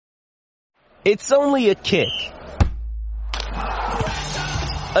It's only a kick,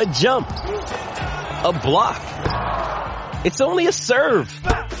 a jump, a block. It's only a serve.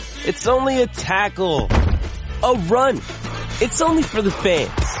 It's only a tackle, a run. It's only for the fans.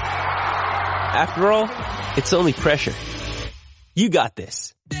 After all, it's only pressure. You got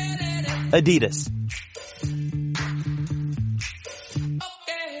this. Adidas.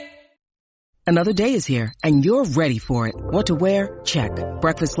 Another day is here, and you're ready for it. What to wear? Check.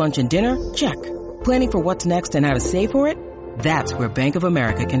 Breakfast, lunch, and dinner? Check. Planning for what's next and how to save for it? That's where Bank of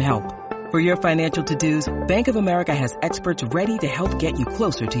America can help. For your financial to-dos, Bank of America has experts ready to help get you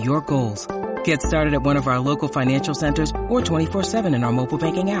closer to your goals. Get started at one of our local financial centers or 24/7 in our mobile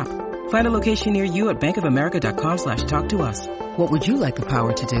banking app. Find a location near you at bankofamerica.com/talktous. What would you like the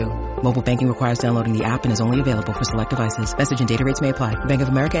power to do? Mobile banking requires downloading the app and is only available for select devices. Message and data rates may apply. Bank of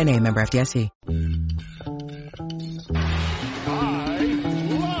America N.A., member FDIC.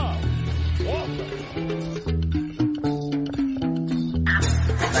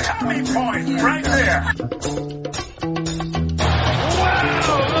 Tommy point right there. Wow,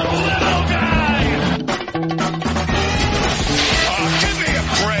 the little guy. Give me a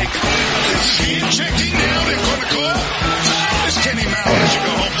break. This is he checking now. They're going to call. This Kenny Mallett should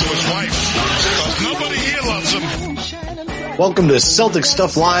go home to his wife. Because nobody here loves him. Welcome to Celtics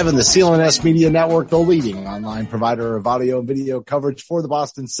Stuff Live on the CLNS Media Network, the leading online provider of audio and video coverage for the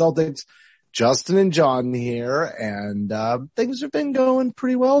Boston Celtics. Justin and John here, and things have been going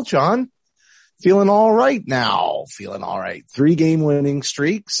pretty well, John. Feeling all right now. Feeling all right. 3-game winning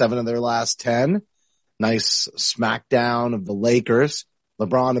streak, 7 of their last 10. Nice smackdown of the Lakers.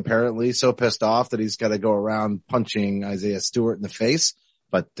 LeBron apparently so pissed off that he's got to go around punching Isaiah Stewart in the face.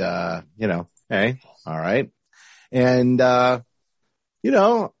 But, hey, all right. And, it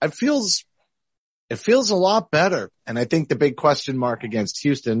feels a lot better. And I think the big question mark against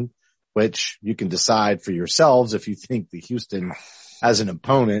Houston, which you can decide for yourselves if you think the Houston as an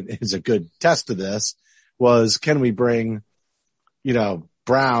opponent is a good test of this, was can we bring,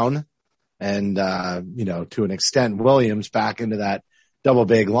 Brown and, to an extent Williams back into that double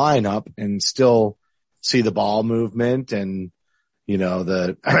big lineup and still see the ball movement and,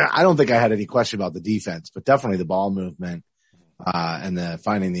 I don't think I had any question about the defense, but definitely the ball movement, and the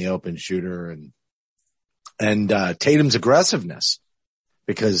finding the open shooter and Tatum's aggressiveness.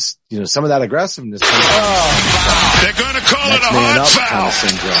 Because, some of that aggressiveness. They're going to call it a hard foul.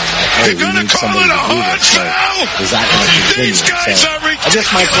 They're going to call it a hard foul. Is that going to continue? These guys are ridiculous. I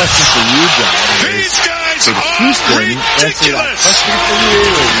guess my question for you, John, These guys for are Houston, ridiculous. Question for you,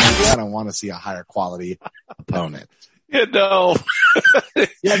 or you kind of want to see a higher quality opponent? No.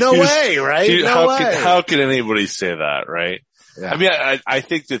 Yeah, no way, right? No way. How can anybody say that, right? Yeah. I mean, I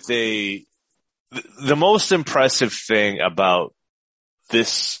think that the most impressive thing about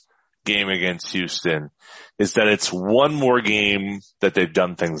this game against Houston is that it's one more game that they've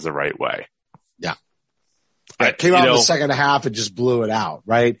done things the right way. Yeah. It came out in the second half and just blew it out,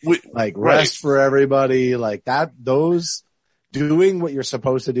 right? Rest for everybody, like that, those doing what you're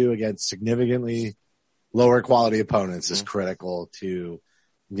supposed to do against significantly lower quality opponents is critical to,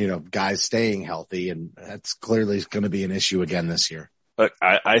 guys staying healthy. And that's clearly going to be an issue again this year. Look,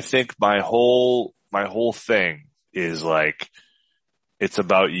 I think my whole thing is it's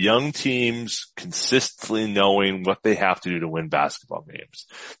about young teams consistently knowing what they have to do to win basketball games.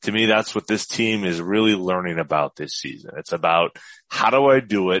 To me, that's what this team is really learning about this season. It's about how do I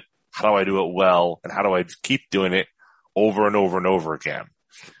do it? How do I do it well? And how do I keep doing it over and over and over again?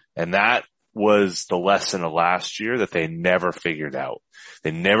 And that was the lesson of last year that they never figured out.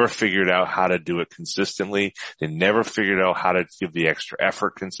 They never figured out how to do it consistently. They never figured out how to give the extra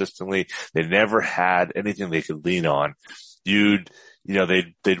effort consistently. They never had anything they could lean on. They'd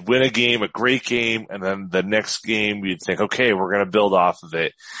win a game, a great game, and then the next game you'd think, okay, we're going to build off of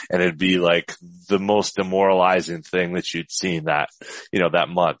it. And it'd be like the most demoralizing thing that you'd seen that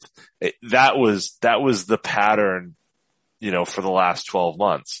month. That was the pattern, for the last 12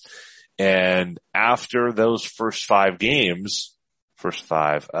 months. And after those first 7 games, when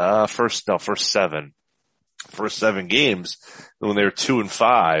they were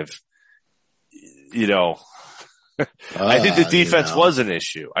 2-5, I think the defense was an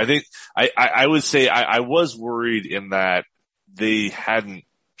issue. I think I would say I was worried in that they hadn't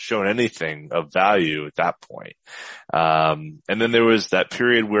shown anything of value at that point. And then there was that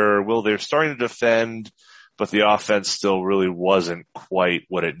period where, they're starting to defend, but the offense still really wasn't quite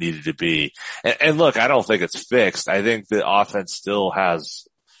what it needed to be. And look, I don't think it's fixed. I think the offense still has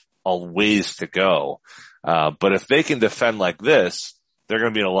a ways to go. But if they can defend like this, they're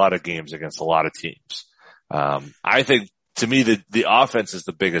going to be in a lot of games against a lot of teams. I think to me, the offense is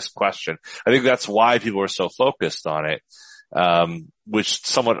the biggest question. I think that's why people are so focused on it, which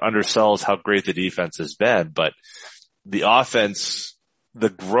somewhat undersells how great the defense has been. But the offense, the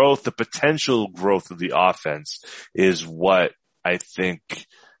potential growth of the offense is what I think,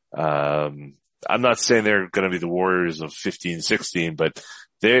 I'm not saying they're going to be the Warriors of 15-16, but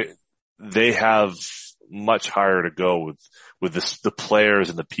they have much higher to go with the players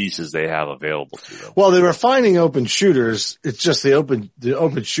and the pieces they have available to them. Well, they were finding open shooters. It's just the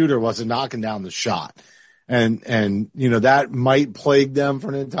open shooter wasn't knocking down the shot. And, you know, that might plague them for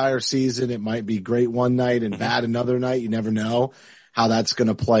an entire season. It might be great one night and bad another night. You never know how that's going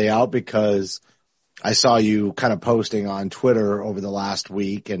to play out, because I saw you kind of posting on Twitter over the last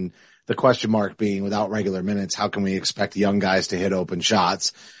week, and the question mark being, without regular minutes, how can we expect young guys to hit open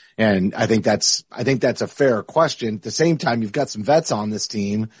shots? And I think that's a fair question. At the same time, you've got some vets on this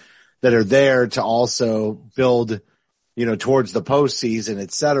team that are there to also build, you know, towards the postseason,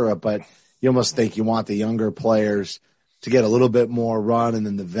 et cetera. But you almost think you want the younger players to get a little bit more run, and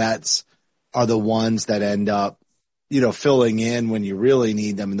then the vets are the ones that end up, you know, filling in when you really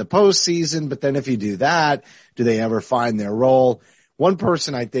need them in the postseason. But then if you do that, do they ever find their role? One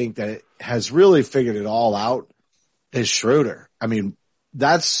person I think that has really figured it all out is Schroeder. I mean,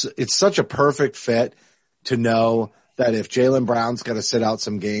 it's such a perfect fit to know that if Jaylen Brown's got to sit out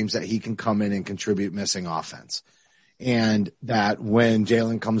some games, that he can come in and contribute missing offense. And that when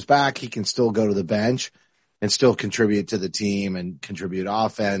Jaylen comes back, he can still go to the bench and still contribute to the team and contribute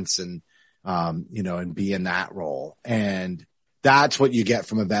offense and, you know, and be in that role. And that's what you get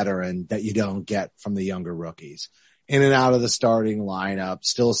from a veteran that you don't get from the younger rookies. In and out of the starting lineup,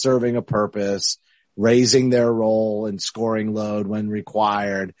 still serving a purpose, raising their role and scoring load when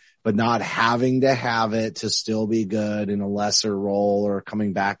required, but not having to have it to still be good in a lesser role or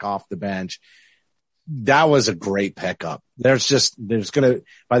coming back off the bench. That was a great pickup. By the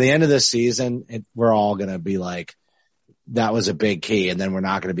end of this season, we're all going to be like, that was a big key. And then we're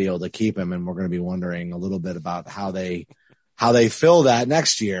not going to be able to keep him. And we're going to be wondering a little bit about how they fill that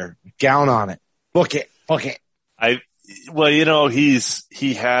next year. Gown on it. Book it. Well, you know,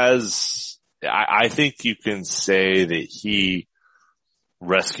 I think you can say that he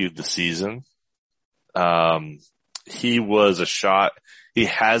rescued the season. He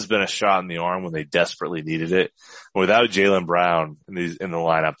has been a shot in the arm when they desperately needed it. Without Jaylen Brown in the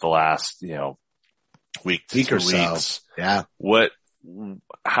lineup the last, you know, week or 2 weeks. So. Yeah.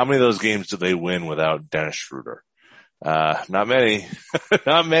 How many of those games did they win without Dennis Schroeder? Not many,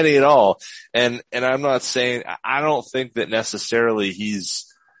 not many at all. And I'm not saying, I don't think that necessarily he's,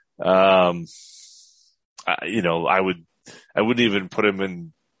 you know, I wouldn't even put him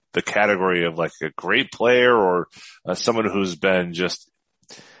in the category of like a great player or someone who's been just,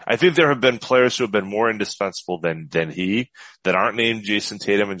 I think there have been players who have been more indispensable than he, that aren't named Jason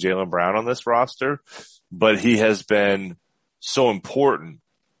Tatum and Jaylen Brown on this roster, but he has been so important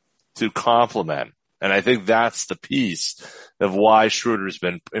to complement. And I think that's the piece of why Schroeder's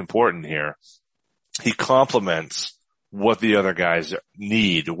been important here. He complements what the other guys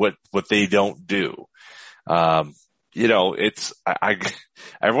need, what they don't do. You know,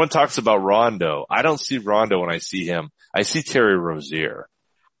 everyone talks about Rondo. I don't see Rondo when I see him. I see Terry Rozier.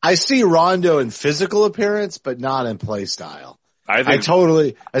 I see Rondo in physical appearance, but not in play style. I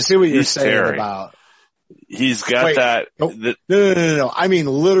see what you're saying Terry. About. He's got that. No. I mean,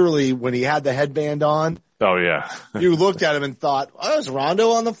 literally when he had the headband on. Oh yeah. You looked at him and thought, oh, is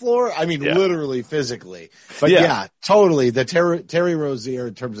Rondo on the floor? I mean, literally physically, but yeah, totally. The Terry Rozier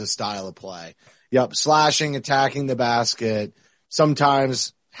in terms of style of play. Yep. Slashing, attacking the basket.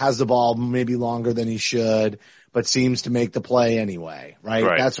 Sometimes has the ball maybe longer than he should, but seems to make the play anyway,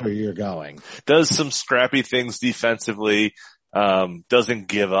 right? That's where you're going. Does some scrappy things defensively, doesn't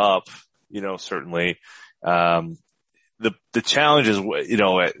give up, you know, certainly. The challenge is, you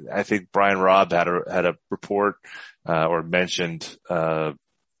know, I think Brian Robb had a report, or mentioned,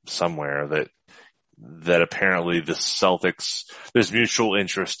 somewhere that apparently the Celtics, there's mutual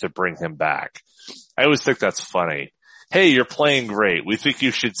interest to bring him back. I always think that's funny. Hey, you're playing great. We think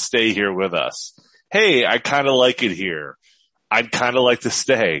you should stay here with us. Hey, I kind of like it here. I'd kind of like to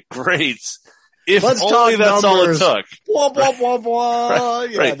stay. Great. If Let's only talk that's numbers. all it took. Blah, blah, blah, blah.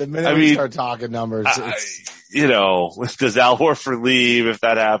 Right, yeah, right. the minute we start talking numbers, you know, does Al Horford leave? If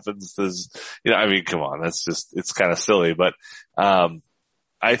that happens, I mean, come on, it's kind of silly, but,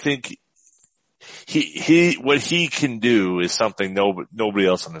 I think what he can do is something nobody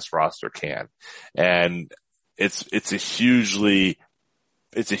else on this roster can. And it's a huge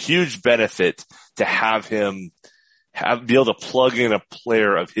benefit to have him be able to plug in a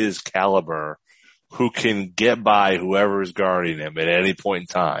player of his caliber who can get by whoever is guarding him at any point in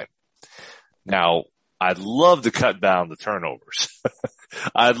time. Now, I'd love to cut down the turnovers.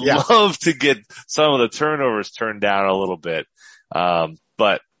 I'd love to get some of the turnovers turned down a little bit.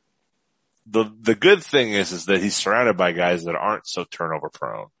 But the good thing is that he's surrounded by guys that aren't so turnover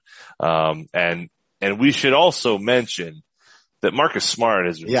prone. And we should also mention that Marcus Smart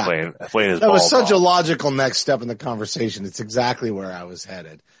has been playing his ball. That was such a logical next step in the conversation. It's exactly where I was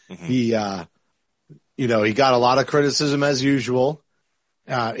headed. Mm-hmm. He got a lot of criticism as usual.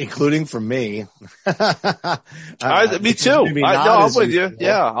 Including from me. Me too. I'm with you.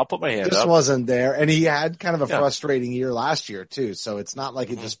 Yeah, I'll put my hand up. Just wasn't there. And he had kind of a frustrating year last year too. So it's not like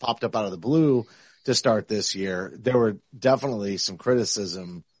it just popped up out of the blue to start this year. There were definitely some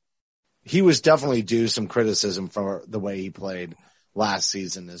criticism. He was definitely due some criticism for the way he played last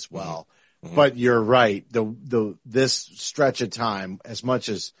season as well. Mm-hmm. But you're right. This stretch of time, as much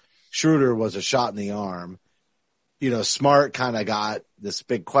as Schroeder was a shot in the arm, Smart kind of got this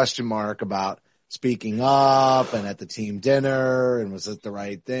big question mark about speaking up and at the team dinner and was it the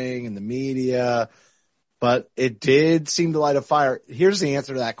right thing in the media, but it did seem to light a fire. Here's the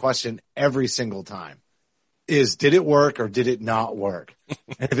answer to that question every single time is, did it work or did it not work?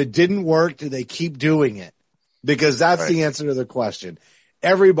 And if it didn't work, do they keep doing it? Because that's the answer to the question.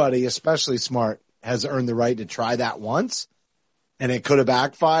 Everybody, especially Smart, has earned the right to try that once and it could have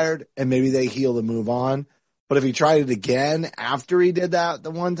backfired and maybe they heal and move on. But if he tried it again after he did that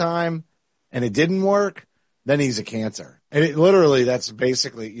the one time and it didn't work, then he's a cancer. And it literally, that's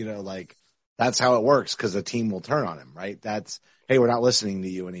basically, that's how it works because the team will turn on him, right? That's, hey, we're not listening to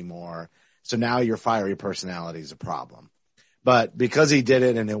you anymore. So now your fiery personality is a problem. But because he did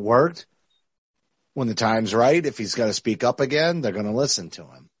it and it worked, when the time's right, if he's got to speak up again, they're going to listen to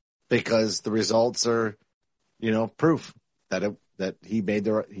him because the results are, proof that he made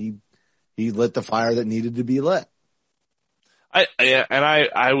he lit the fire that needed to be lit.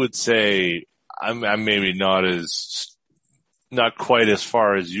 I would say I'm maybe not quite as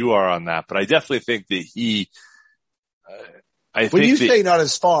far as you are on that, but I definitely think that when you say not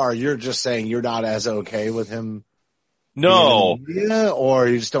as far, you're just saying you're not as okay with him. No. Or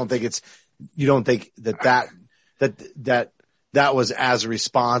you just don't think you don't think that was as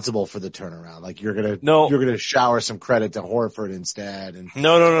responsible for the turnaround. Like you're going to shower some credit to Horford instead. And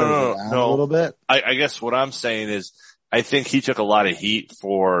no. A little bit. I guess what I'm saying is I think he took a lot of heat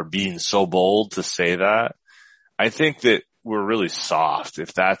for being so bold to say that. I think that we're really soft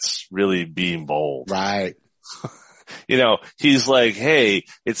if that's really being bold. Right. He's like, hey,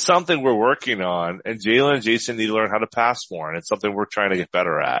 it's something we're working on and Jalen and Jason need to learn how to pass more and it's something we're trying to get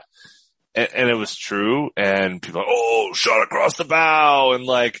better at. And it was true. And people are like, oh, shot across the bow. And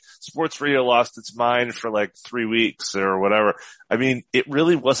like sports radio lost its mind for like 3 weeks or whatever. I mean, it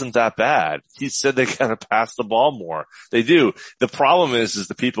really wasn't that bad. He said they gotta pass the ball more. They do. The problem is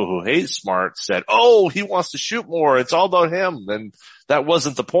the people who hate Smart said, oh, he wants to shoot more. It's all about him. And that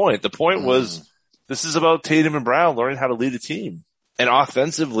wasn't the point. The point was this is about Tatum and Brown learning how to lead a team. And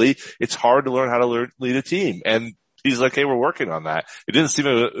offensively, it's hard to learn how to lead a team. And he's like, hey, we're working on that. It didn't seem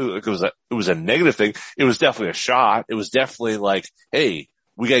like it was a negative thing. It was definitely a shot. It was definitely like, hey,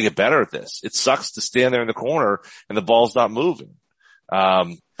 we got to get better at this. It sucks to stand there in the corner and the ball's not moving.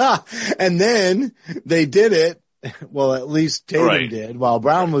 And then they did it. Well, at least Tatum did while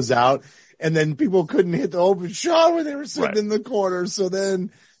Brown was out. And then people couldn't hit the open shot when they were sitting in the corner. So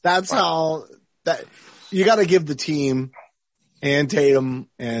then that's how that you got to give the team and Tatum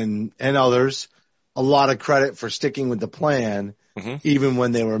and others a lot of credit for sticking with the plan, even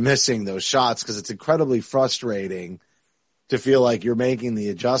when they were missing those shots, because it's incredibly frustrating to feel like you're making the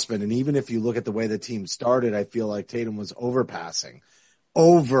adjustment. And even if you look at the way the team started, I feel like Tatum was overpassing,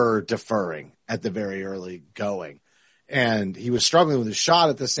 over deferring at the very early going. And he was struggling with his shot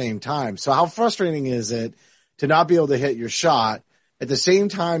at the same time. So how frustrating is it to not be able to hit your shot at the same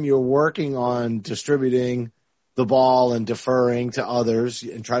time you're working on distributing the ball and deferring to others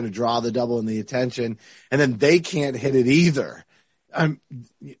and trying to draw the double and the attention, and then they can't hit it either. I'm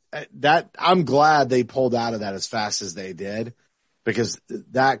glad they pulled out of that as fast as they did, because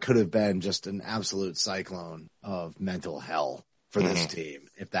that could have been just an absolute cyclone of mental hell for this team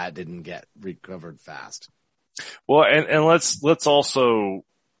if that didn't get recovered fast. Well, and let's also,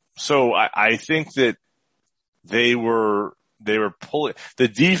 so I think that they were pulling, the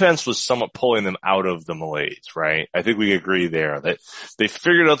defense was somewhat pulling them out of the malaise, right? I think we agree there that they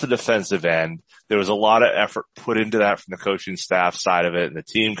figured out the defensive end. There was a lot of effort put into that from the coaching staff side of it, and the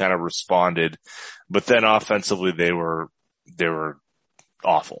team kind of responded. But then offensively, they were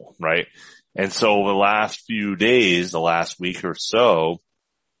awful, right? And so the last few days, the last week or so,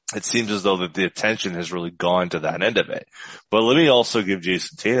 it seems as though that the attention has really gone to that end of it. But let me also give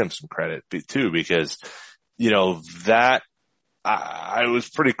Jason Tatum some credit too, because, that I was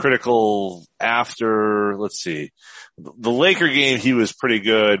pretty critical after, let's see, the Laker game, he was pretty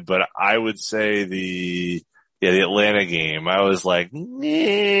good, but I would say the Atlanta game, I was like,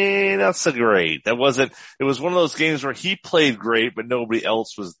 not so great. It was one of those games where he played great, but nobody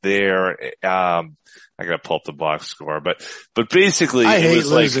else was there. I gotta pull up the box score, but basically, I hate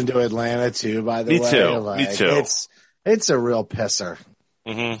was losing to Atlanta too, by the way. Me too. It's a real pisser.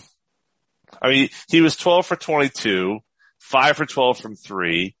 Mm-hmm. I mean, he was 12 for 22, 5 for 12 from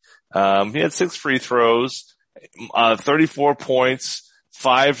 3. He had 6 free throws, 34 points,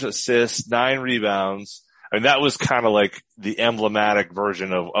 5 assists, 9 rebounds. I mean, that was kind of like the emblematic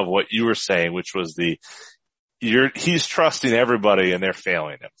version of what you were saying, which was he's trusting everybody and they're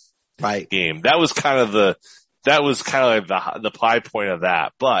failing him. Right. Game. That was kind of like the high point of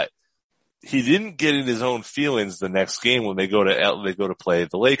that, but he didn't get in his own feelings the next game when they go to play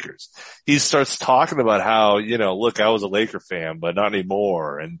the Lakers. He starts talking about how, look, I was a Laker fan, but not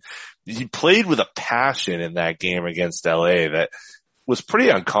anymore. And he played with a passion in that game against LA that was pretty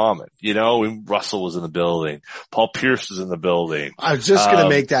uncommon. When Russell was in the building, Paul Pierce was in the building. I was just going to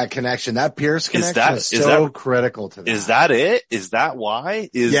make that connection. That Pierce connection is so critical to that. Is that it? Is that why?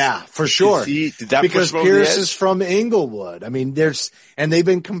 Yeah, for sure. Because Pierce is from Inglewood. I mean, and they've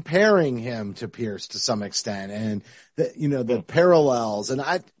been comparing him to Pierce to some extent, and the parallels. And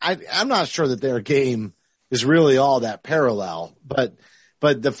I'm not sure that their game is really all that parallel, but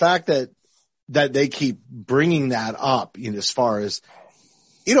the fact that they keep bringing that up, as far as,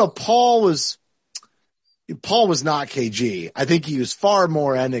 Paul was not KG. I think he was far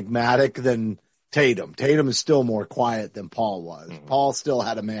more enigmatic than Tatum. Tatum is still more quiet than Paul was. Mm-hmm. Paul still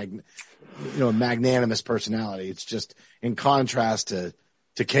had a magnanimous personality. It's just in contrast to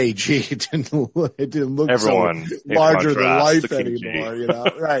KG, it didn't look Everyone so larger than life anymore,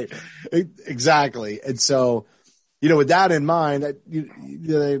 Right. Exactly. And so, with that in mind,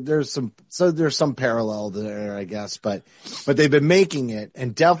 there's some parallel there, I guess, but they've been making it,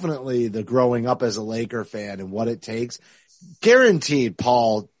 and definitely the growing up as a Laker fan and what it takes. Guaranteed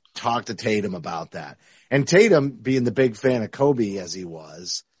Paul talked to Tatum about that. And Tatum, being the big fan of Kobe as he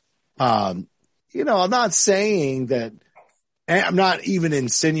was, I'm not saying that, I'm not even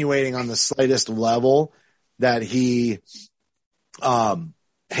insinuating on the slightest level that he,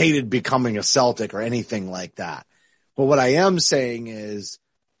 hated becoming a Celtic or anything like that. But what I am saying is,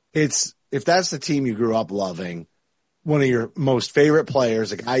 if that's the team you grew up loving, one of your most favorite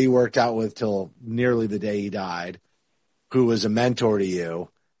players, a guy you worked out with till nearly the day he died, who was a mentor to you,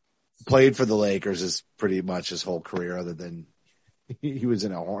 played for the Lakers is pretty much his whole career, other than he was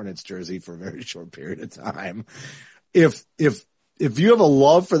in a Hornets jersey for a very short period of time. If you have a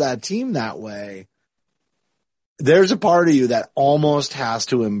love for that team that way, there's a part of you that almost has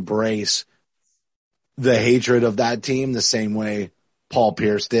to embrace the hatred of that team the same way Paul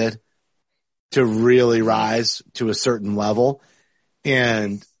Pierce did to really rise to a certain level.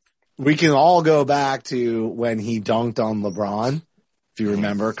 And we can all go back to when he dunked on LeBron, if you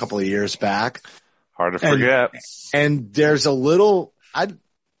remember, a couple of years back. Hard to forget. And there's a little, I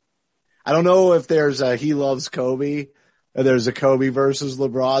don't know if there's a he loves Kobe, or there's a Kobe versus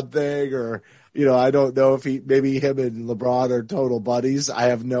LeBron thing, or, I don't know if maybe him and LeBron are total buddies. I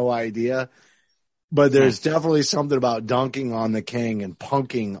have no idea. But there's definitely something about dunking on the king and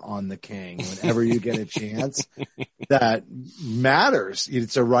punking on the king whenever you get a chance that matters.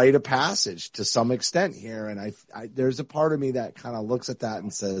 It's a rite of passage to some extent here. And there's a part of me that kind of looks at that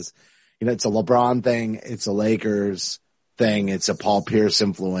and says, it's a LeBron thing. It's a Lakers thing. It's a Paul Pierce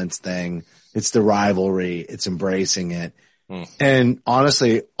influence thing. It's the rivalry. It's embracing it. And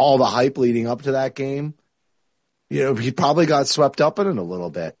honestly, all the hype leading up to that game, he probably got swept up in it a little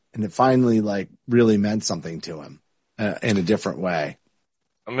bit. And it finally really meant something to him in a different way.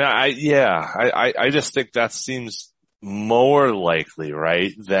 I mean, I just think that seems more likely,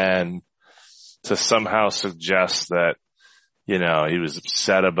 right, than to somehow suggest that, he was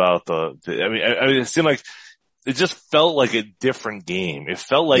upset about I mean, it seemed like it just felt like a different game. It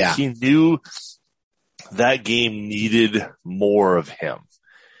felt like he knew that game needed more of him.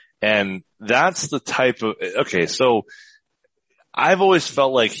 And that's the type of, okay, so I've always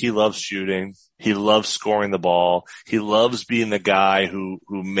felt like he loves shooting. He loves scoring the ball. He loves being the guy who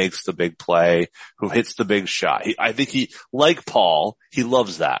makes the big play, who hits the big shot. I think like Paul, he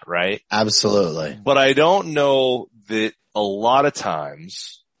loves that, right? Absolutely. But I don't know that a lot of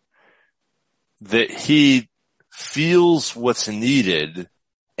times that he feels what's needed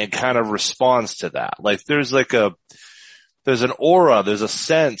and kind of responds to that. Like there's there's an aura, there's a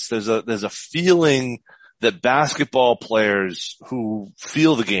sense, there's a feeling that basketball players who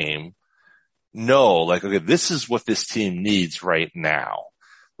feel the game know, like, okay, this is what this team needs right now,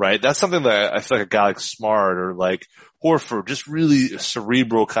 right? That's something that I feel like a guy like Smart or like Horford, just really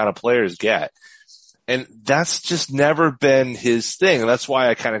cerebral kind of players get. And that's just never been his thing. And that's why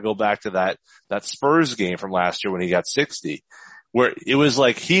I kind of go back to that Spurs game from last year when he got 60, where it was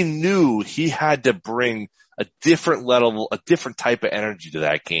like he knew he had to bring a different level, a different type of energy to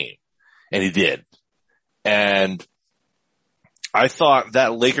that game. And he did. And I thought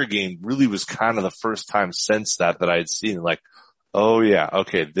that Laker game really was kind of the first time since that I had seen, like, oh yeah,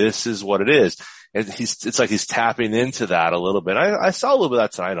 okay, this is what it is. And it's like he's tapping into that a little bit. I saw a little bit of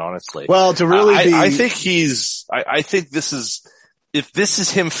that tonight, honestly. Well, to really I think this is, if this is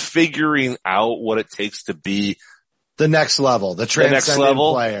him figuring out what it takes to be the next level, the transcendent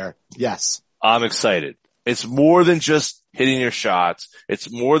player. Yes. I'm excited. It's more than just hitting your shots.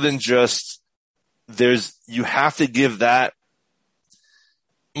 It's more than just you have to give that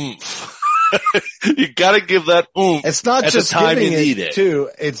oomph. You gotta give that oomph. It's not at just the time giving you need it. Too.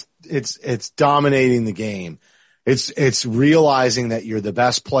 It's dominating the game. It's realizing that you're the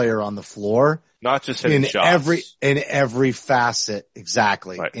best player on the floor. Not just hitting shots. In every facet.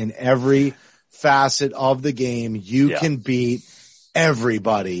 Exactly. Right. In every facet of the game, you can beat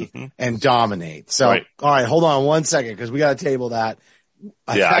everybody and dominate. So, all right, hold on one second because we got to table that.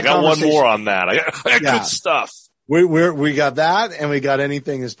 I got one more on that. I got good stuff. We got that and we got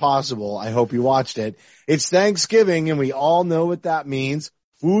Anything is Possible. I hope you watched it. It's Thanksgiving and we all know what that means.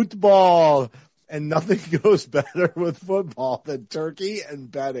 Football. And nothing goes better with football than turkey and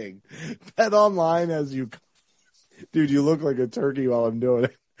betting. Bet online as you, dude, you look like a turkey while I'm doing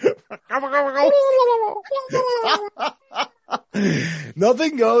it.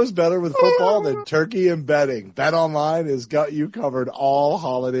 Nothing goes better with football than turkey and betting. Bet Online has got you covered all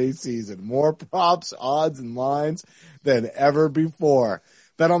holiday season. More props, odds, and lines than ever before.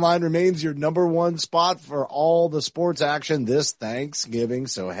 Bet Online remains your number one spot for all the sports action this Thanksgiving.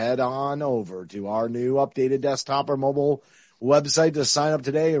 So head on over to our new updated desktop or mobile website to sign up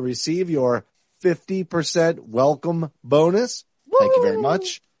today and receive your 50% welcome bonus. Thank you very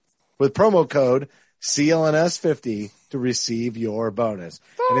much. With promo code CLNS50 to receive your bonus.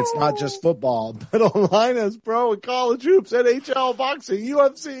 And it's not just football, but online has pro and college hoops, NHL, boxing,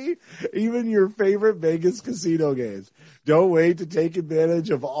 UFC, even your favorite Vegas casino games. Don't wait to take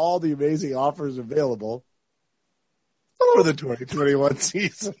advantage of all the amazing offers available for the 2021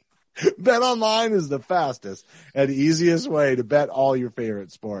 season. Bet Online is the fastest and easiest way to bet all your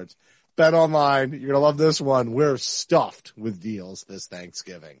favorite sports. Bet Online, you're going to love this one. We're stuffed with deals this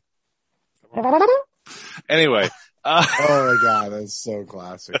Thanksgiving. Anyway. Oh my God, that's so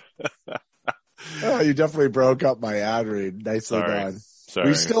classic. You definitely broke up my ad read. Nicely done. Sorry.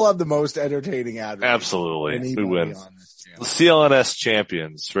 We still have the most entertaining ad read. Absolutely. We win. CLNS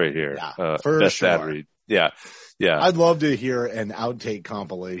champions right here. Yeah, for best sure. ad read. Yeah. Yeah. I'd love to hear an outtake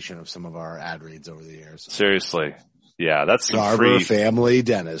compilation of some of our ad reads over the years. Seriously. Yeah, that's some Garber free Family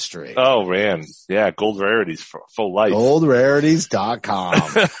Dentistry. Oh man. Yeah, Gold Rarities for full life.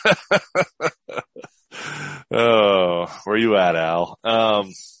 GoldRarities.com. Oh, where you at, Al?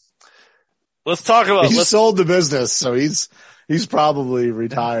 Let's talk about. He sold the business, so he's probably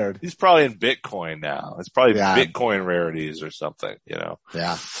retired. He's probably in Bitcoin now. It's probably Bitcoin Rarities or something, you know.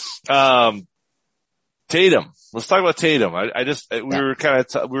 Yeah. Tatum. Let's talk about Tatum. We were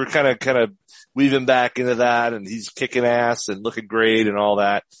kind of weaving back into that, and he's kicking ass and looking great and all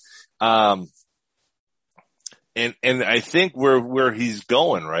that. And I think where he's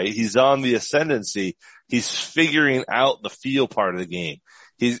going, right? He's on the ascendancy. He's figuring out the feel part of the game.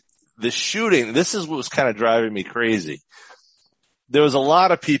 The shooting. This is what was kind of driving me crazy. There was a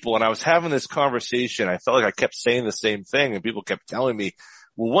lot of people, and I was having this conversation. I felt like I kept saying the same thing, and people kept telling me,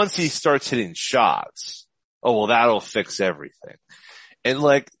 well, once he starts hitting shots, oh, well, that'll fix everything. And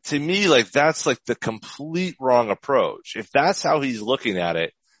like, to me, like, that's like the complete wrong approach. If that's how he's looking at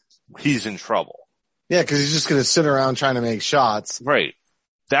it, he's in trouble. Yeah, because he's just going to sit around trying to make shots. Right.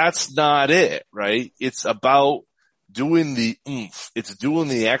 That's not it, right? It's about doing the oomph. It's doing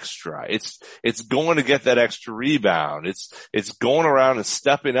the extra. It's going to get that extra rebound. It's going around and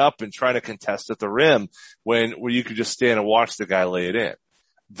stepping up and trying to contest at the rim where you could just stand and watch the guy lay it in.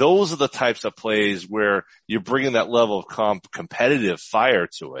 Those are the types of plays where you're bringing that level of competitive fire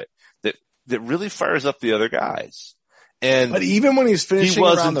to it that really fires up the other guys. But even when he's finishing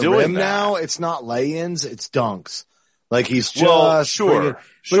around the rim now, it's not lay-ins, it's dunks. Like he's just sure.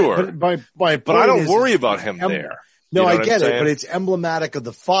 But I don't worry about him there. No, You know I what get I'm it, saying? but it's emblematic of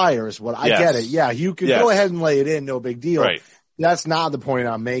the fire is what I Yes. get it. Yeah, you can Yes. go ahead and lay it in, no big deal. Right. That's not the point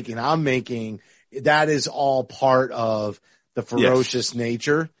I'm making. I'm making that is all part of the ferocious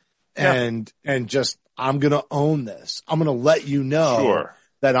nature and just I'm going to own this. I'm going to let you know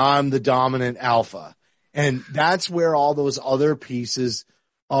that I'm the dominant alpha. And that's where all those other pieces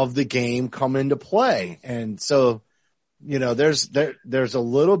of the game come into play. And so, you know, there's a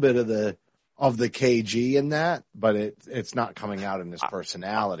little bit of the KG in that, but it's not coming out in his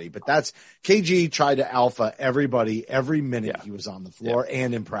personality. But that's KG tried to alpha everybody every minute he was on the floor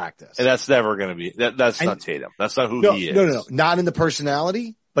and in practice. And that's never going to be that's not Tatum. That's not who he is. No, not in the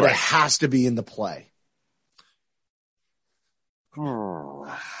personality, but it has to be in the play.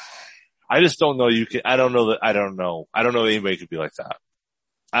 I just don't know. I don't know that anybody could be like that.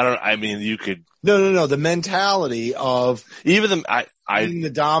 You could. No. The mentality of even being the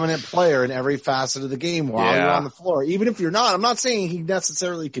dominant player in every facet of the game while you're on the floor. Even if you're not, I'm not saying he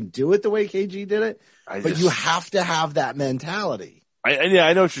necessarily can do it the way KG did it, but you have to have that mentality. I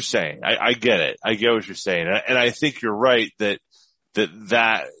know what you're saying. I get it. I get what you're saying. And I think you're right that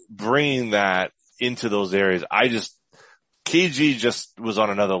bringing that into those areas, KG just was on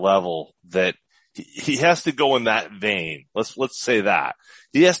another level that he has to go in that vein. Let's say that.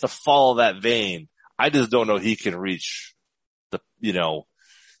 He has to follow that vein. I just don't know he can reach the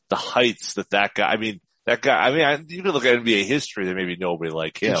heights that guy. You can look at NBA history. There may be nobody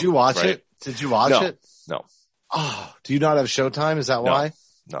like him. Did you watch it? Did you watch it? No. Oh, do you not have Showtime? Is that why?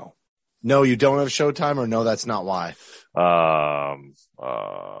 No. No, you don't have Showtime, or no, that's not why. Do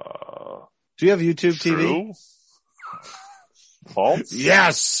you have YouTube TV? False?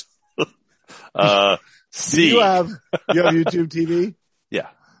 Yes. C. You have YouTube TV? Yeah.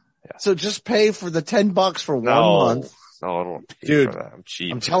 So just pay for the $10 for 1 month. No, I don't want to pay Dude, for that. I'm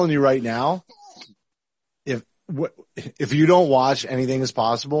cheap. I'm telling you right now, if you don't watch Anything Is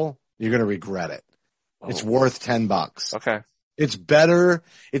Possible, you're going to regret it. It's worth $10. Okay. It's better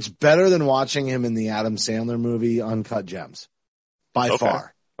than watching him in the Adam Sandler movie Uncut Gems. By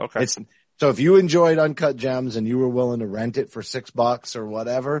far. Okay. So if you enjoyed Uncut Gems and you were willing to rent it for $6 or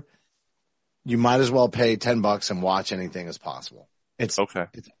whatever, you might as well pay $10 and watch Anything Is Possible. It's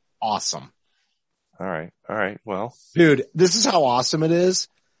awesome. All right. Well, dude, this is how awesome it is.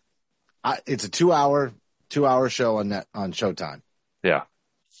 It's a 2-hour show on Showtime. Yeah.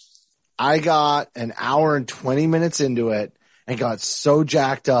 I got an hour and 20 minutes into it and got so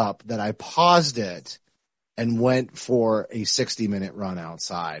jacked up that I paused it and went for a 60-minute run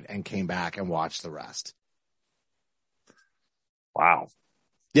outside and came back and watched the rest. Wow.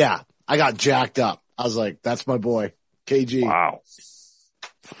 Yeah. I got jacked up. I was like, that's my boy, KG. Wow.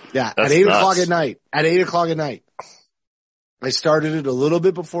 Yeah. That's at 8 nuts. o'clock at night. At 8 o'clock at night. I started it a little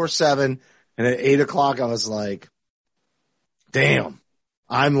bit before 7. And at 8 o'clock, I was like, damn,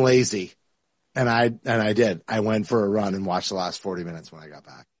 I'm lazy. And I did. I went for a run and watched the last 40 minutes when I got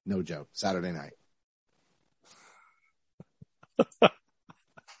back. No joke. Saturday night.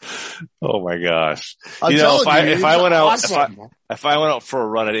 Oh my gosh. If I went out for a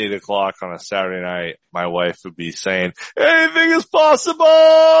run at 8 o'clock on a Saturday night, my wife would be saying, anything is possible.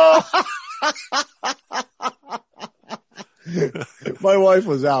 My wife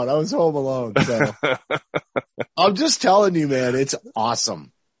was out. I was home alone. So I'm just telling you, man, it's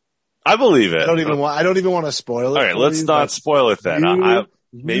awesome. I believe it. I don't even want to spoil it. All right. Let's not spoil it then. I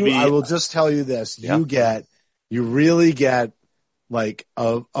will just tell you this. Yeah. You really get like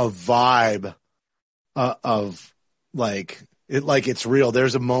a vibe of like it's real.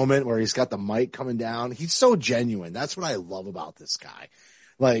 There's a moment where he's got the mic coming down. He's so genuine. That's what I love about this guy.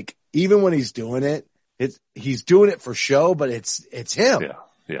 Like even when he's doing it, he's doing it for show, but it's him. Yeah.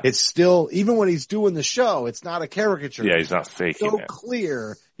 Yeah. It's still, even when he's doing the show, it's not a caricature. Yeah. He's not faking it. So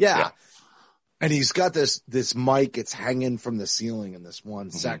clear. Yeah. And he's got this mic. It's hanging from the ceiling in this one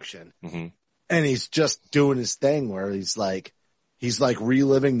section. Mm-hmm. And he's just doing his thing where he's like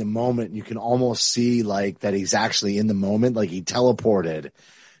reliving the moment. You can almost see like that he's actually in the moment. Like he teleported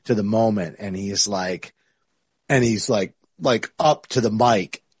to the moment and he's like up to the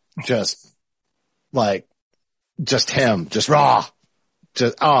mic, just him, just raw.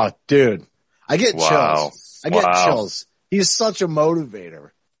 Just, oh, dude, I get chills. I get chills. He's such a motivator.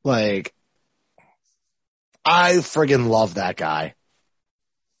 Like, I friggin' love that guy.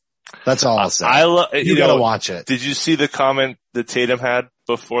 That's all I'll say. You gotta watch it. Did you see the comment that Tatum had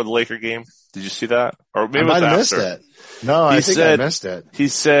before the Laker game? Did you see that? Or maybe I might have missed it. No, I think I missed it. He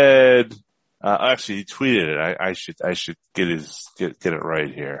said, actually he tweeted it. I should get it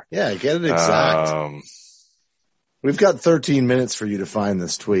right here. Yeah, get it exact. We've got 13 minutes for you to find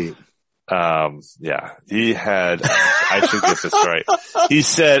this tweet. Yeah, he had, I should get this right. He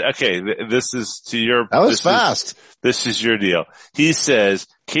said, okay, this is to your, that was fast. This is your deal. He says,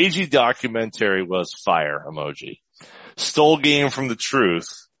 KG documentary was fire emoji. Stole game from the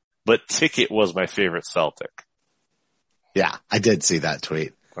truth, but ticket was my favorite Celtic. Yeah, I did see that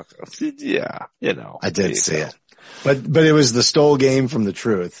tweet. Yeah, I did see it. But it was the stole game from the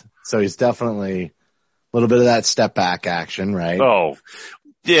truth. So he's definitely a little bit of that step back action, right? Oh,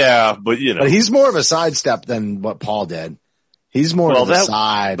 yeah, but But he's more of a sidestep than what Paul did. He's more of a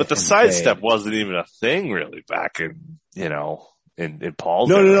side. But the sidestep wasn't even a thing really back in, in Paul's.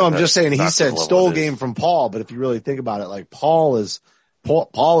 No. I'm just saying he said stole game from Paul, but if you really think about it, like Paul is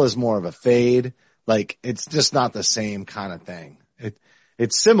more of a fade. Like it's just not the same kind of thing.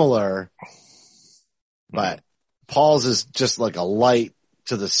 It's similar, but Paul's is just like a light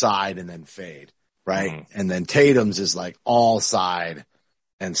to the side and then fade, right? Mm-hmm. And then Tatum's is like all side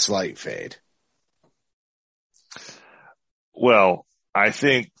and slight fade. Well, I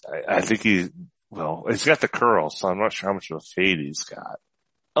think he's got the curls, so I'm not sure how much of a fade he's got.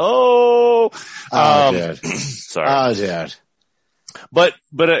 Dude. Sorry. Oh, dude. But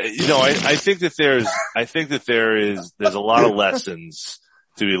I think that there's a lot of lessons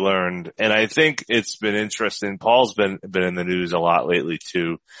to be learned. And I think it's been interesting. Paul's been in the news a lot lately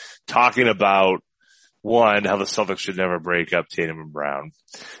too, talking about one, how the Celtics should never break up Tatum and Brown.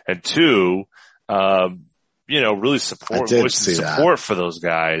 And two, really support for those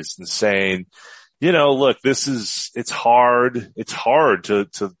guys and saying, look, it's hard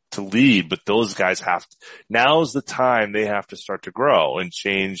to lead, but those guys now's the time they have to start to grow and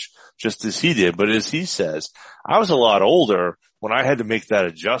change just as he did. But as he says, I was a lot older when I had to make that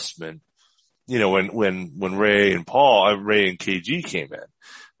adjustment, when Ray and KG came in.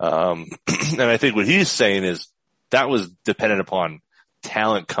 And I think what he's saying is that was dependent upon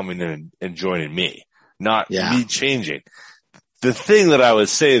talent coming in and joining me, not me changing. The thing that I would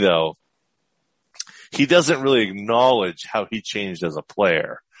say though, he doesn't really acknowledge how he changed as a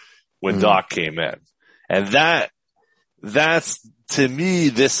player when Doc came in. And that's to me,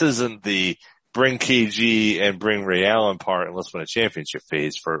 this isn't the bring KG and bring Ray Allen part and let's win a championship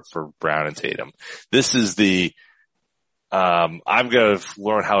phase for Brown and Tatum. This is the, I'm going to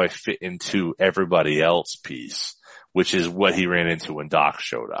learn how I fit into everybody else piece, which is what he ran into when Doc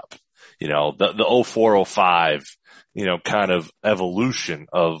showed up. The 04-05, kind of evolution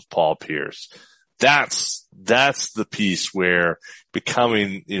of Paul Pierce. That's the piece where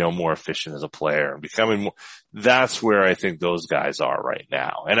becoming, more efficient as a player and becoming more, that's where I think those guys are right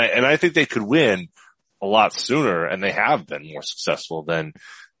now. And I think they could win a lot sooner and they have been more successful than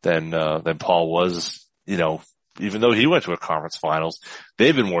Paul was, even though he went to a conference finals,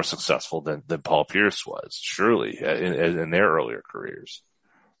 they've been more successful than Paul Pierce was, surely in their earlier careers.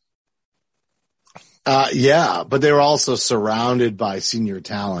 But they were also surrounded by senior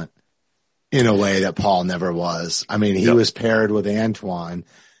talent in a way that Paul never was. I mean, he was paired with Antoine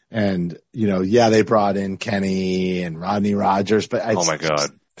and, they brought in Kenny and Rodney Rogers, but oh my God,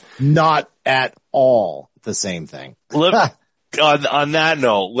 not at all the same thing. On that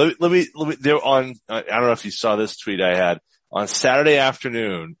note, let me, I don't know if you saw this tweet I had on Saturday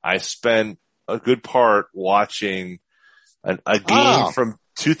afternoon. I spent a good part watching a game from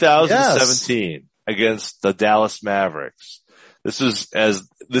 2017 against the Dallas Mavericks. This was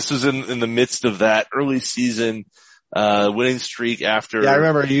in the midst of that early season, winning streak after. Yeah, I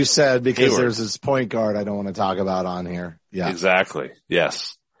remember you said because there's this point guard I don't want to talk about on here. Yeah. Exactly.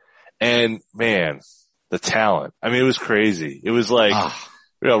 Yes. And man, the talent. I mean, it was crazy. It was like,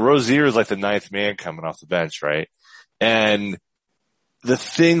 Rozier is like the ninth man coming off the bench, right? And the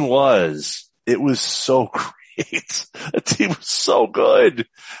thing was, it was so great. The team was so good.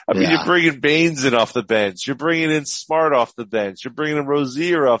 I mean, you're bringing Baines in off the bench. You're bringing in Smart off the bench. You're bringing in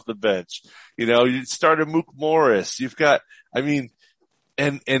Rozier off the bench. You started Mook Morris. You've got, and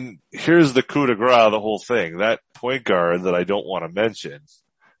here's the coup de grace, the whole thing. That point guard that I don't want to mention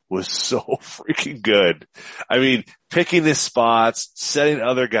was so freaking good. I mean, picking his spots, setting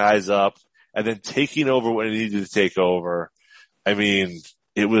other guys up, and then taking over when he needed to take over. I mean,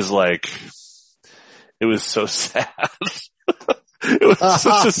 it was so sad. It was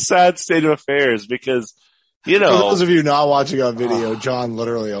such a sad state of affairs because, For those of you not watching on video, John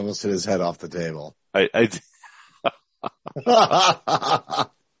literally almost hit his head off the table.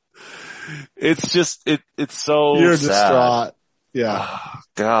 It's just, it's so You're sad. Distraught. Yeah. Oh,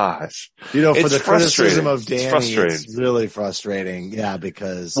 gosh. For the criticism of Danny, it's really frustrating. Yeah,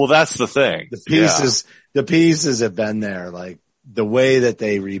 because. Well, that's the thing. The pieces have been there. Like the way that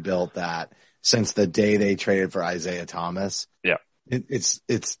they rebuilt that since the day they traded for Isaiah Thomas. Yeah. It's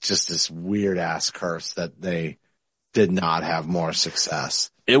just this weird ass curse that they did not have more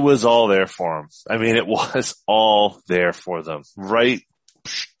success. It was all there for them. I mean, it was all there for them, right,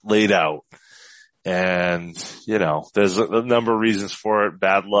 laid out. And, there's a number of reasons for it.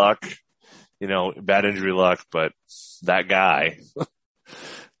 Bad luck, bad injury luck, but that guy,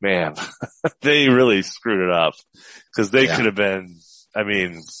 man, they really screwed it up because they could have been,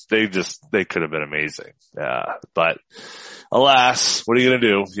 they could have been amazing. But alas, what are you going to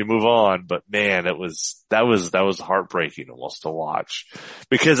do? You move on. But man, that was heartbreaking almost to watch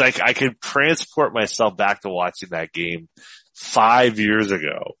because I could transport myself back to watching that game 5 years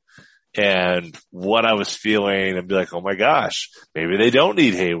ago and what I was feeling and be like, oh my gosh, maybe they don't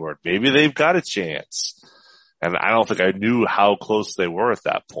need Hayward. Maybe they've got a chance. And I don't think I knew how close they were at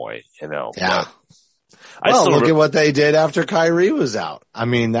that point, Yeah. Well, look at what they did after Kyrie was out. I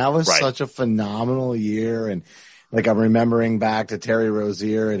mean, that was such a phenomenal year. And like I'm remembering back to Terry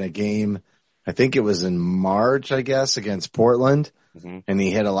Rozier in a game, I think it was in March, I guess, against Portland. Mm-hmm. And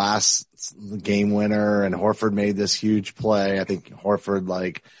he hit a last game winner and Horford made this huge play. I think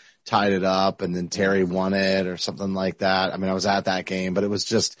Horford tied it up and then Terry won it or something like that. I mean, I was at that game, but it was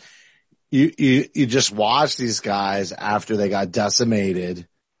just, you just watch these guys after they got decimated.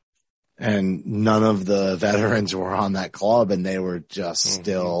 And none of the veterans were on that club and they were just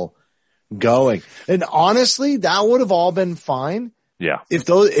still going. And honestly, that would have all been fine. Yeah.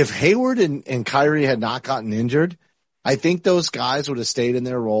 If Hayward and Kyrie had not gotten injured, I think those guys would have stayed in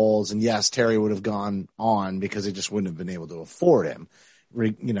their roles. And yes, Terry would have gone on because they just wouldn't have been able to afford him,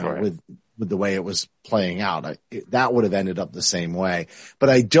 with the way it was playing out. That would have ended up the same way. But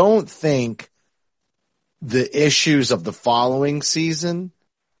I don't think the issues of the following season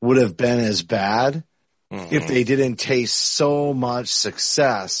would have been as bad if they didn't taste so much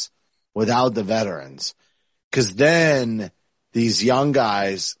success without the veterans. Cause then these young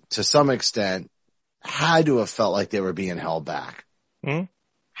guys, to some extent, had to have felt like they were being held back.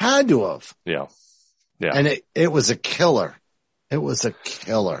 Had to have. Yeah. Yeah. And it was a killer. It was a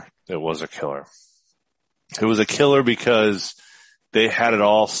killer. It was a killer. It was a killer because they had it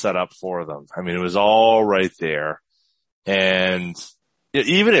all set up for them. I mean, it was all right there. And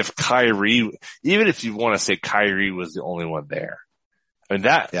even if you want to say Kyrie was the only one there, and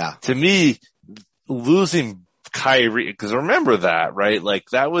to me, losing Kyrie, because remember that, right? Like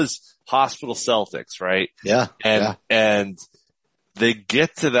that was hospital Celtics, right? Yeah. And they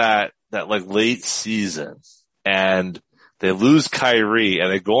get to that late season and they lose Kyrie and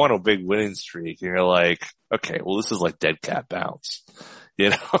they go on a big winning streak and you're like, okay, well, this is like dead cat bounce,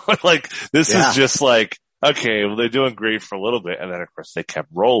 this is just like, okay, well, they're doing great for a little bit. And then, of course, they kept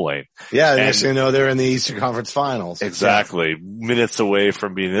rolling. Yeah, next thing you know, they're in the Eastern Conference Finals. Exactly. Minutes away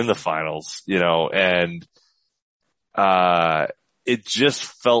from being in the finals, and it just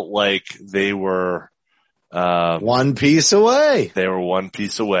felt like they were one piece away. They were one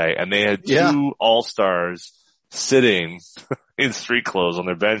piece away. And they had two all-stars sitting in street clothes on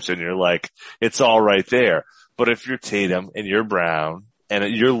their bench, and you're like, it's all right there. But if you're Tatum and you're Brown and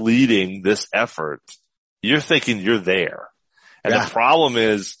you're leading this effort, you're thinking you're there. And the problem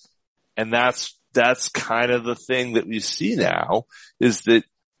is, and that's kind of the thing that we see now, is that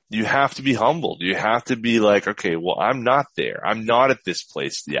you have to be humbled. You have to be like, okay, well, I'm not there. I'm not at this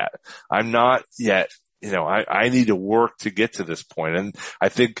place yet. I'm not yet, I need to work to get to this point. And I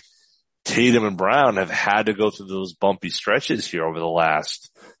think Tatum and Brown have had to go through those bumpy stretches here over the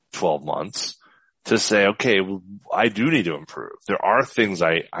last 12 months. To say, okay, well, I do need to improve. There are things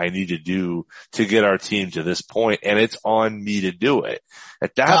I need to do to get our team to this point, and it's on me to do it.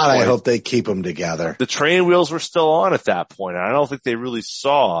 At that point, I hope they keep them together. The training wheels were still on at that point, and I don't think they really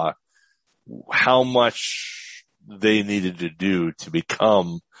saw how much they needed to do to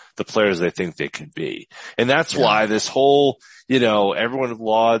become the players they think they can be. And that's why this whole, everyone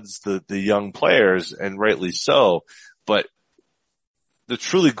lauds the young players, and rightly so, but the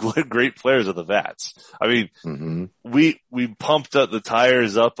truly great players are the vets. I mean, we pumped up the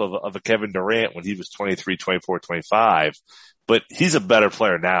tires up of a Kevin Durant when he was 23, 24, 25, but he's a better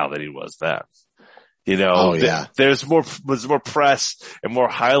player now than he was then. There's more press and more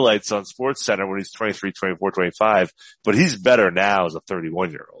highlights on SportsCenter when he's 23, 24, 25, but he's better now as a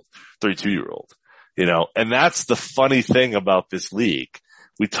 31-year-old, 32-year-old, and that's the funny thing about this league.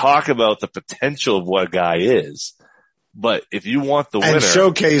 We talk about the potential of what a guy is, but if you want the winner, and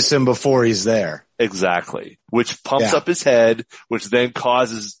showcase him before he's there. Exactly. Which pumps up his head, which then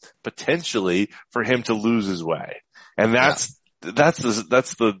causes potentially for him to lose his way. And that's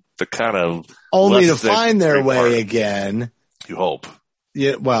the kind of only to find their way again. You hope.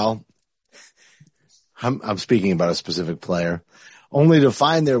 Yeah. Well, I'm speaking about a specific player, only to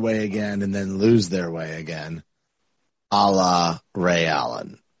find their way again and then lose their way again, a la Ray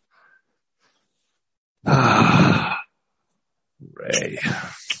Allen. Ray.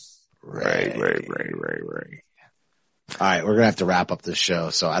 All right, we're gonna have to wrap up this show,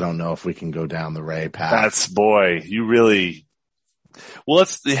 so I don't know if we can go down the Ray path. You really. Well,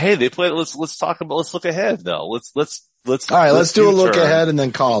 let's look ahead though. Let's all right, let's do a look ahead and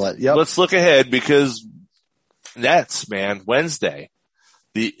then call it. Yep. Let's look ahead because Nets, man, Wednesday,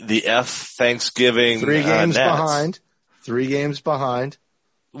 the Thanksgiving. 3 games Nets. behind. 3 games behind.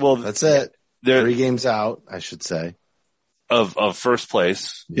 Well, that's it. They're 3 games out, I should say. Of first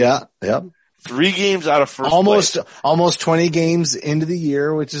place. Yeah. Yep. 3 games out of first place. Almost 20 games into the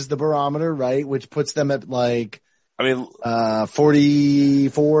year, which is the barometer, right? Which puts them at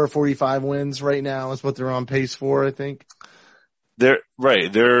 44, 45 wins right now is what they're on pace for, I think. They're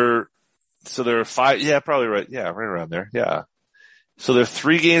 5. Yeah, probably right. Yeah, right around there. Yeah. So they're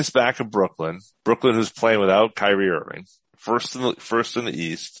 3 games back of Brooklyn. Brooklyn, who's playing without Kyrie Irving, first in the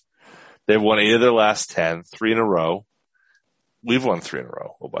East. They've won 8 of their last 10, 3 in a row. We've won 3 in a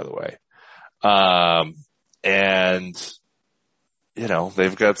row. Oh, by the way. And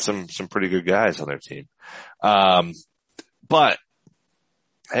they've got some pretty good guys on their team. But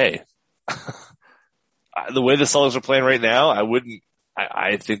hey, the way the Celtics are playing right now,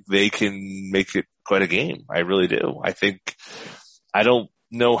 I think they can make it quite a game. I really do. I don't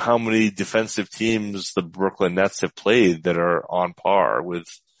know how many defensive teams the Brooklyn Nets have played that are on par with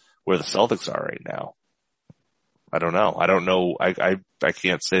where the Celtics are right now. I don't know. I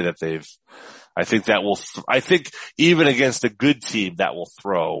can't say that I think even against a good team that'll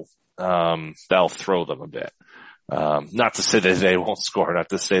throw them a bit. Not to say that they won't score, not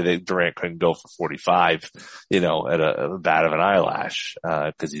to say that Durant couldn't go for 45, at a bat of an eyelash,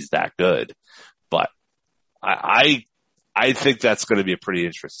 cause he's that good. But I think that's going to be a pretty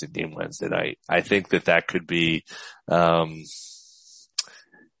interesting game Wednesday night. I think that could be,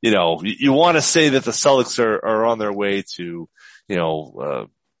 you want to say that the Celtics are on their way to,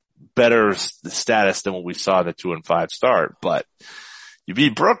 better status than what we saw in the 2-5 start, but you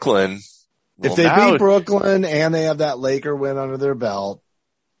beat Brooklyn. If they beat Brooklyn and they have that Laker win under their belt,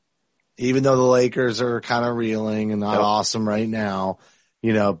 even though the Lakers are kind of reeling and not awesome right now,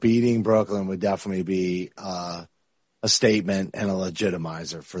 beating Brooklyn would definitely be, a statement and a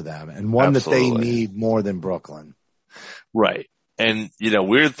legitimizer for them, and one that they need more than Brooklyn. Right. And,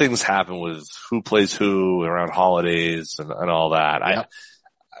 weird things happen with who plays who around holidays and all that. Yep.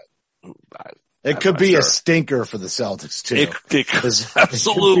 It could be a stinker for the Celtics too.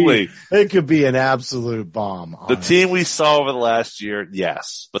 Absolutely. It could be an absolute bomb. The team we saw over the last year,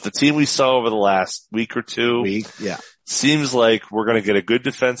 yes. But the team we saw over the last week or two, seems like we're going to get a good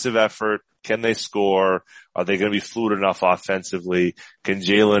defensive effort. Can they score? Are they going to be fluid enough offensively? Can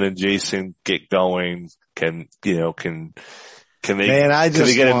Jalen and Jason get going? Can they get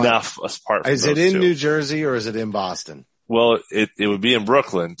enough apart from Is it in New Jersey or is it in Boston? Well, it would be in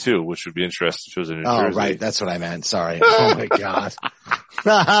Brooklyn too, which would be interesting if it was in New Jersey. Oh, right. That's what I meant. Sorry. Oh my God.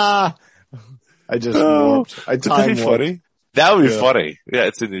 I just warped. That'd be funny. That would be funny. Yeah,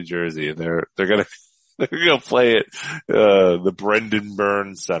 it's in New Jersey and they're going to play it, the Brendan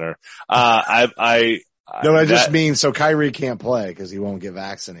Burns Center. I just mean so Kyrie can't play because he won't get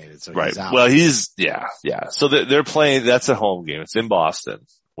vaccinated. So he's out. Well, yeah. So they're playing, that's a home game. It's in Boston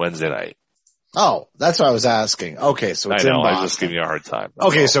Wednesday night. Oh, that's what I was asking. Okay, so it's in Boston. I was just giving you a hard time.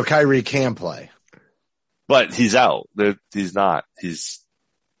 Okay, so Kyrie can play. But he's out. He's not. He's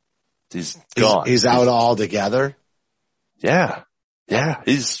gone. He's out altogether? Yeah. Yeah.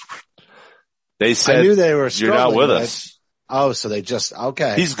 They said, I knew they were you're not with us. Oh, so they just,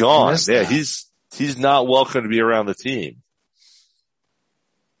 okay. He's gone. Yeah, he's not welcome to be around the team.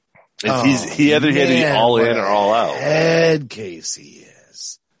 He either had to be all in or all out. Head case he is.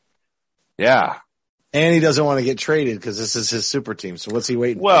 Yeah. And he doesn't want to get traded because this is his super team. So what's he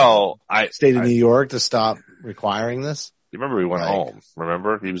waiting for? State of New York to stop requiring this? Remember he went home.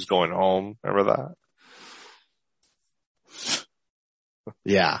 Remember? He was going home. Remember that?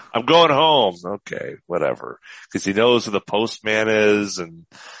 Yeah. I'm going home. Okay, whatever. Because he knows who the postman is and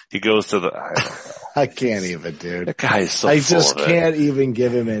he goes to the, I don't know. I can't even, dude. That guy is so I just can't even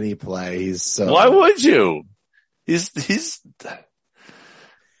give him any play. He's so. Why would you? He's.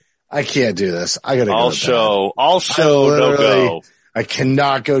 I can't do this. I gotta go. I'll show, no go. I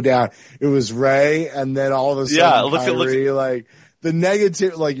cannot go down. It was Ray and then all of a sudden Kyrie, like the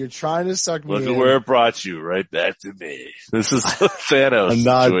negative, like you're trying to suck me in. Look at where it brought you, right back to me. This is the Thanos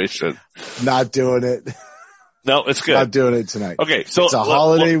situation. Not doing it. No, it's good. Not doing it tonight. Okay, so it's a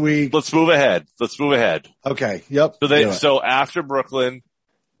holiday week. Let's move ahead. Okay. Yep. So after Brooklyn,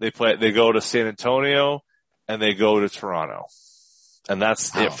 they go to San Antonio and they go to Toronto. And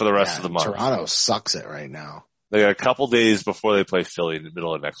that's it for the rest of the month. Toronto sucks it right now. They got a couple days before they play Philly in the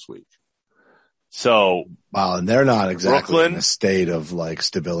middle of next week. So. Wow. And they're not exactly Brooklyn, in a state of like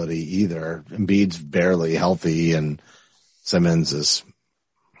stability either. Embiid's barely healthy and Simmons.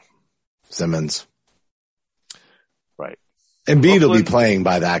 Right. Embiid will be playing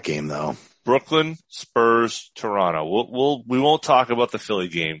by that game though. Brooklyn, Spurs, Toronto. We won't talk about the Philly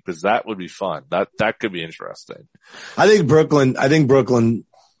game because that would be fun. That could be interesting. I think Brooklyn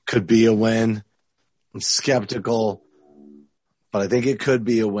could be a win. I'm skeptical, but I think it could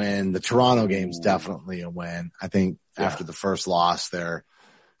be a win. The Toronto game's definitely a win. I think after the first loss, they're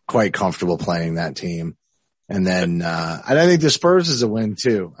quite comfortable playing that team. And then, and I think the Spurs is a win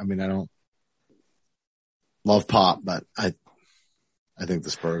too. I mean, I don't love Pop, but I think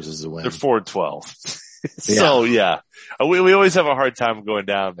the Spurs is a win. They're 4-12. So yeah, we always have a hard time going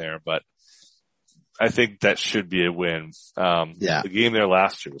down there, but I think that should be a win. The game there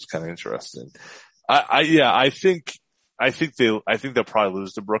last year was kind of interesting. I think they'll probably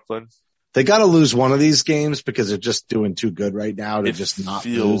lose to Brooklyn. They got to lose one of these games because they're just doing too good right now to just not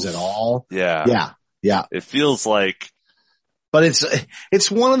lose at all. Yeah. It feels like, but it's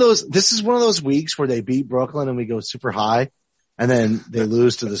one of those, this is one of those weeks where they beat Brooklyn and we go super high and then they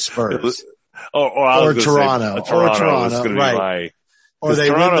lose to the Spurs or Toronto, right. Or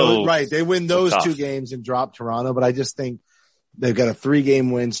they win they win those two games and drop Toronto. But I just think they've got a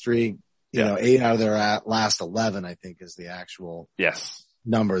 3-game win streak. 8 out of their last 11, I think is the actual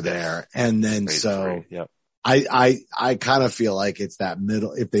number there. And then I kind of feel like it's that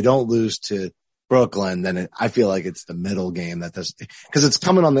middle. If they don't lose to Brooklyn, then I feel like it's the middle game cause it's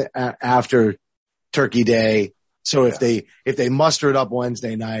coming on after Turkey Day. So if they muster it up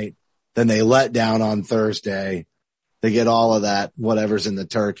Wednesday night, then they let down on Thursday. They get all of that, whatever's in the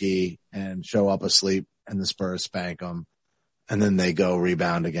turkey and show up asleep and the Spurs spank them. And then they go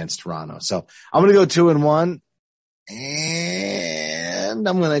rebound against Toronto. So I'm going to go 2-1 and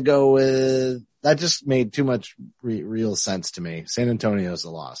I'm going to go with, that just made too much real sense to me. San Antonio's a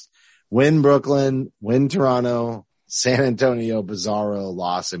loss. Win Brooklyn, win Toronto, San Antonio, bizarro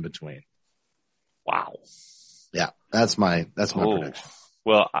loss in between. Wow. Yeah. That's my prediction.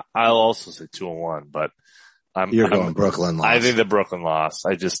 Well, I'll also say 2-1, but you're going Brooklyn loss. I think the Brooklyn loss.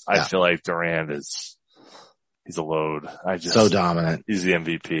 I feel like Durant he's a load. So dominant. He's the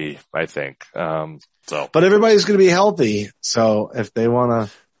MVP, I think. But everybody's going to be healthy. So if they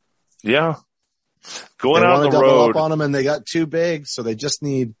want to, going out on the road, double up on him, and they got too big, so they just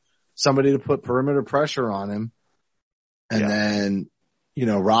need somebody to put perimeter pressure on him. And then,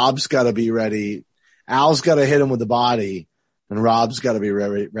 Rob's got to be ready. Al's got to hit him with the body, and Rob's got to be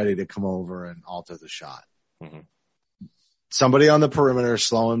ready to come over and alter the shot. Mm-hmm. Somebody on the perimeter,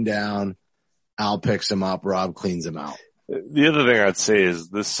 slow him down. Al picks him up. Rob cleans him out. The other thing I'd say is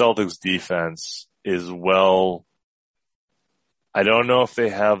the Celtics defense is I don't know if they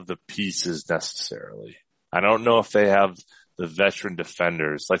have the pieces necessarily. I don't know if they have the veteran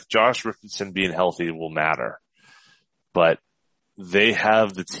defenders. Like Josh Richardson being healthy will matter. But they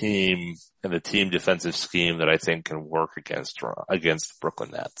have the team and the team defensive scheme that I think can work against the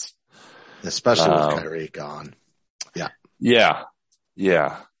Brooklyn Nets. Especially with Kyrie gone. Yeah.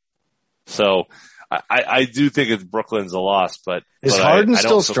 So I do think it's Brooklyn's a loss, but is Harden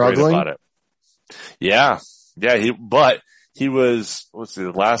still struggling? About it. Yeah. He was,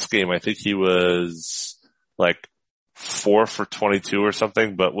 the last game? I think he was like 4 for 22 or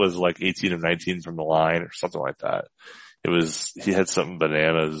something, but was like 18 of 19 from the line or something like that. He had something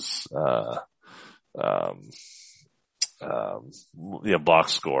bananas, box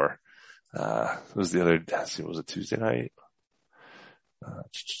score. It was the other, was it Tuesday night? I'm going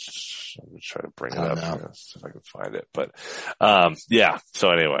to try to bring it up here, see if I can find it. But, so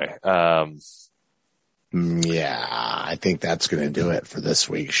anyway, I think that's going to do it for this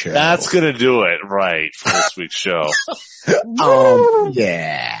week's show. That's going to do it, right, for this week's show. I'm going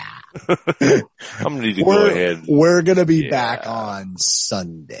to need to go ahead. We're going to be back on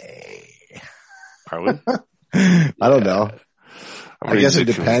Sunday. Are we? I don't know. I guess it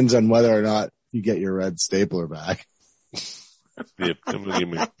depends on whether or not you get your red stapler back. Yep, I'm going to give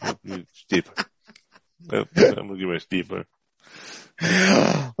me stapler. I'm going to give me a stapler.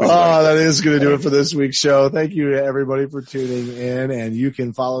 That is going to do it for this week's show. Thank you to everybody for tuning in, and you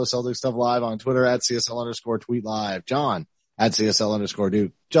can follow Celtics Stuff Live on Twitter at CSL_tweet live. John at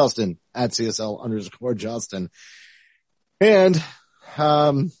CSL_Duke. Justin at CSL_Justin. And,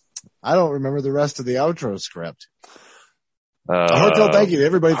 I don't remember the rest of the outro script. A heartfelt thank you to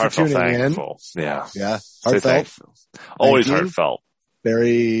everybody for tuning thankful. in. Yeah. Yeah. Heartfelt. Always heartfelt.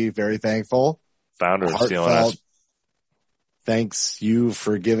 Very, very thankful. Founder of Heartfelt. CLNS. Thanks you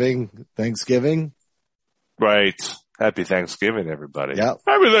for giving Thanksgiving. Right. Happy Thanksgiving, everybody. Yep.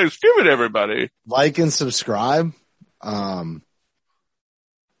 Happy Thanksgiving, everybody. Like and subscribe. To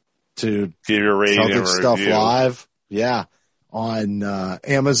give your rating Celtics and Stuff review. Live. Yeah. On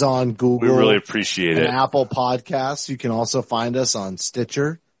Amazon, Google. We really appreciate and it. Apple Podcasts. You can also find us on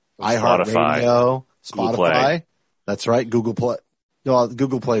Stitcher, Spotify. iHeartRadio, Google Spotify. Play. That's right. Google Play. No,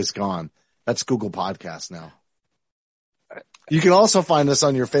 Google Play's gone. That's Google Podcasts now. You can also find us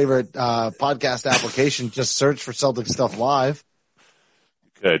on your favorite podcast application. Just search for Celtic Stuff Live.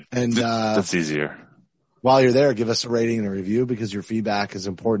 Good. And that's easier. While you're there, give us a rating and a review because your feedback is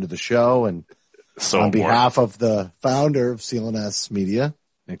important to the show. And so on behalf of the founder of CLNS Media,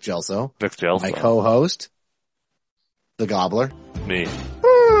 Nick Gelso, my co-host, the Gobbler, me.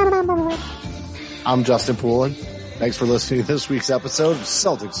 I'm Justin Poulin. Thanks for listening to this week's episode of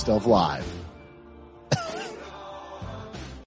Celtic Stuff Live.